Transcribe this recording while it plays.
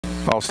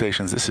All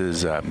stations, this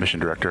is Mission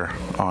Director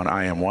on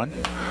IM-1.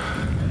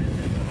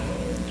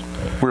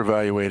 We're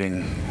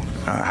evaluating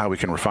how we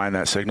can refine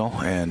that signal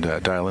and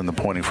dial in the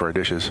pointing for our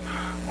dishes.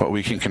 What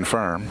we can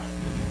confirm,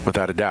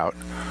 without a doubt,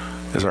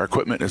 is our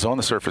equipment is on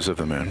the surface of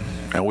the moon,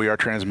 and we are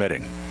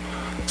transmitting.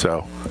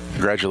 So,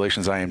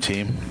 congratulations, IM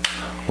team.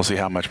 We'll see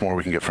how much more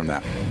we can get from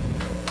that.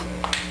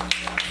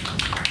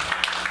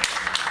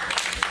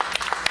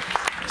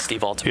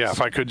 Yeah,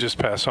 if I could just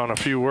pass on a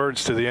few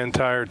words to the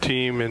entire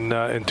team in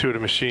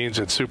Intuitive Machines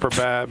at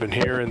Superbab and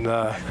here in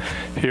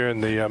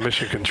the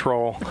Mission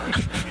Control.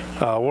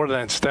 What an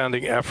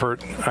outstanding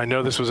effort! I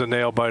know this was a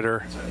nail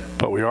biter,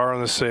 but we are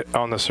on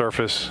the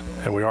surface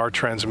and we are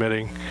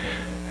transmitting.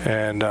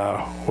 And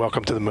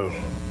welcome to the moon.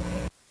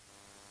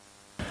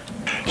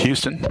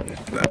 Houston,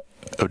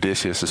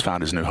 Odysseus has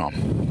found his new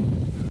home.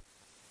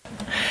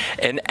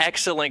 An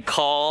excellent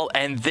call,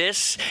 and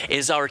this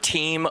is our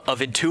team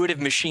of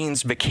Intuitive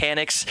Machines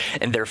mechanics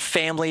and their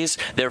families,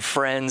 their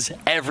friends,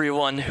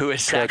 everyone who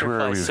has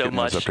sacrificed so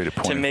much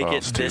to make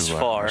it this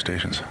far.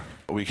 Stations.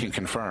 We can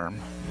confirm,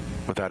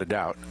 without a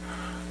doubt,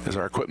 is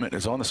our equipment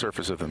is on the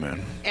surface of the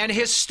moon. An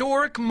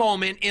historic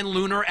moment in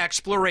lunar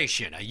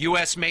exploration, a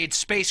U.S.-made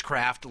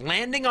spacecraft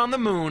landing on the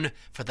moon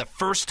for the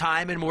first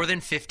time in more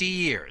than 50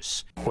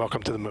 years.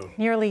 Welcome to the moon.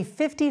 Nearly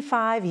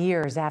 55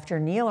 years after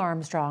Neil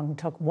Armstrong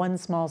took one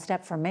small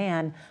step for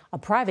man, a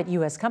private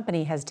U.S.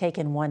 company has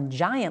taken one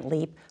giant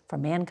leap for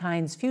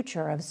mankind's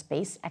future of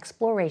space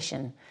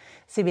exploration.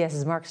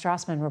 CBS's Mark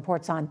Strassman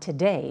reports on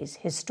today's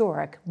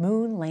historic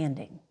moon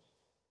landing.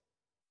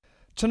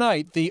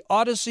 Tonight, the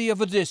Odyssey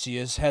of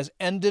Odysseus has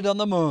ended on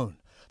the moon,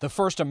 the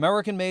first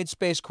American-made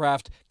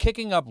spacecraft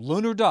kicking up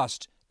lunar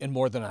dust in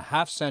more than a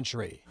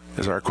half-century.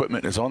 As our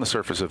equipment is on the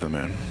surface of the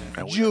moon.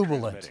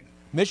 Jubilant.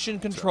 Mission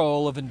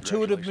Control of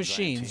Intuitive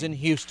Machines in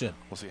Houston,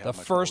 the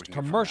first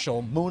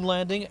commercial moon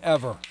landing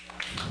ever.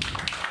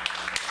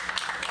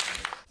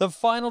 The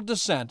final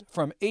descent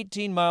from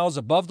 18 miles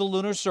above the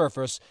lunar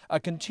surface, a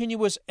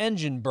continuous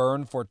engine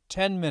burn for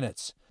 10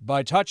 minutes.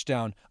 By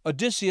touchdown,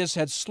 Odysseus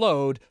had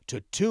slowed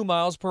to 2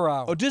 miles per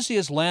hour.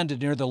 Odysseus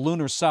landed near the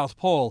lunar South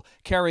Pole,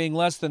 carrying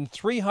less than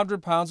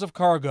 300 pounds of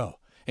cargo,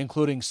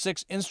 including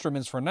 6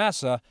 instruments for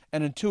NASA,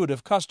 an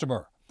Intuitive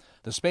customer.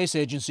 The space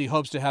agency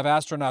hopes to have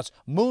astronauts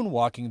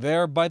moonwalking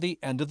there by the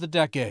end of the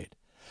decade.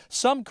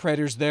 Some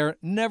craters there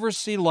never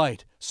see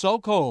light, so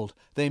cold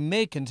they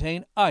may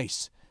contain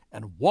ice,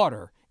 and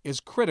water is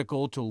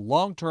critical to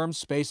long-term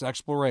space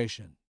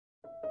exploration.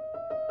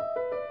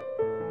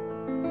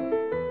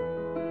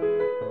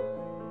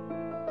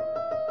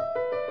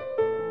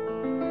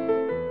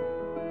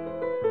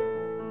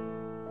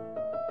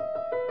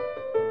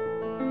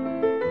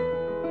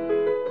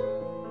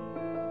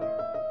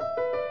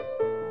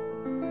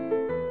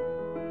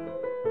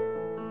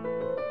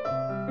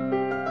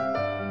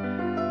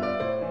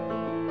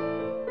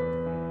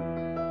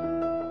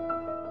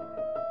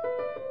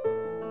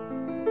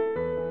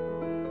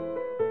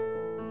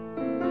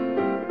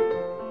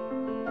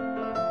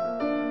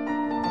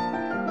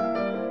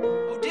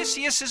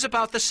 Odysseus is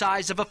about the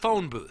size of a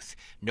phone booth.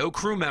 No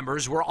crew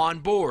members were on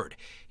board.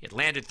 It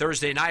landed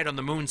Thursday night on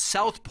the moon's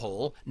south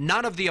pole.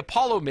 None of the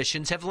Apollo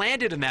missions have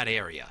landed in that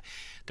area.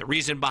 The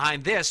reason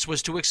behind this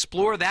was to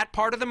explore that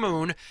part of the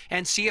moon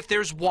and see if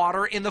there's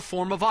water in the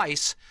form of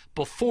ice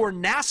before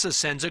NASA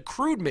sends a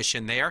crewed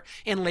mission there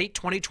in late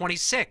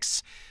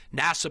 2026.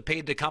 NASA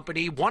paid the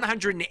company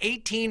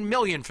 $118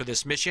 million for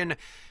this mission.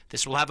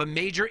 This will have a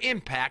major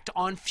impact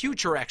on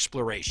future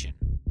exploration.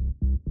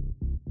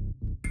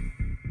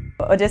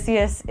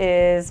 Odysseus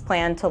is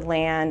planned to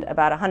land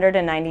about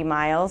 190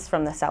 miles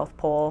from the south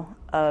pole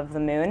of the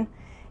moon.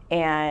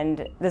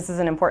 And this is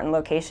an important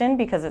location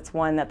because it's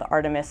one that the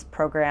Artemis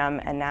program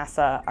and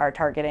NASA are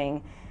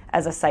targeting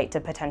as a site to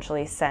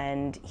potentially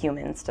send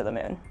humans to the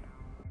moon.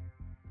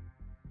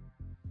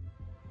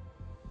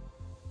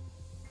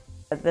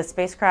 The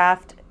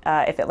spacecraft,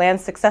 if it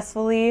lands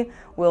successfully,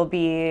 will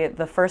be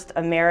the first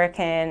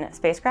American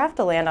spacecraft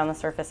to land on the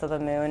surface of the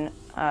moon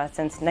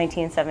since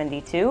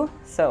 1972,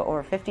 so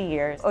over 50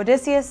 years.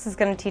 Odysseus is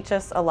going to teach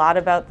us a lot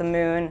about the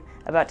moon,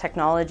 about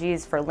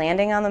technologies for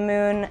landing on the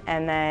moon,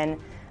 and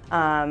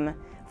then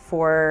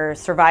for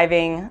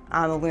surviving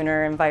on the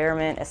lunar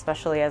environment,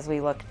 especially as we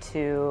look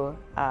to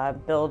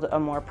build a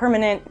more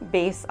permanent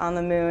base on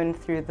the moon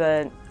through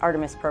the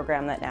Artemis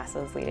program that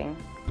NASA is leading.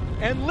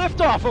 And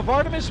liftoff of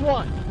Artemis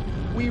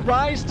 1. We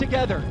rise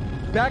together,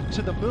 back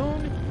to the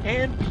moon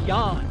and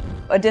beyond.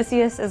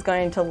 Odysseus is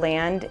going to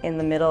land in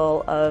the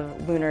middle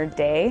of lunar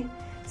day,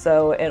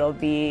 so it'll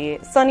be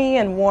sunny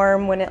and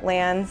warm when it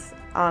lands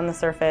on the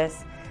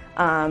surface,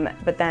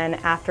 but then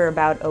after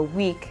about a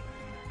week,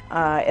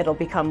 it'll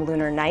become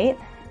lunar night,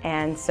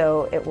 and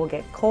so it will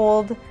get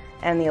cold,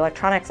 and the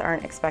electronics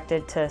aren't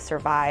expected to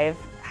survive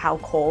how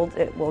cold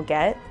it will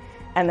get.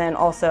 And then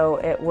also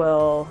it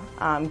will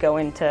go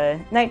into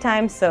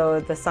nighttime,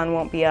 so the sun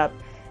won't be up,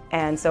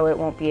 and so it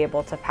won't be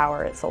able to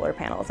power its solar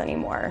panels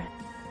anymore.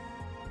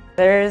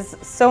 There's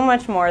so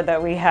much more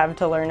that we have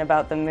to learn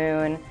about the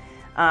moon.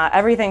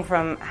 Everything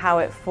from how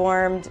it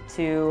formed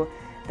to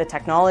the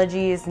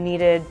technologies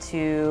needed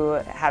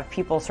to have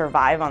people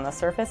survive on the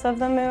surface of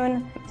the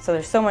moon. So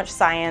there's so much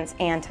science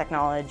and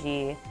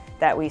technology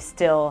that we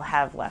still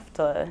have left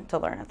to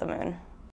learn at the moon.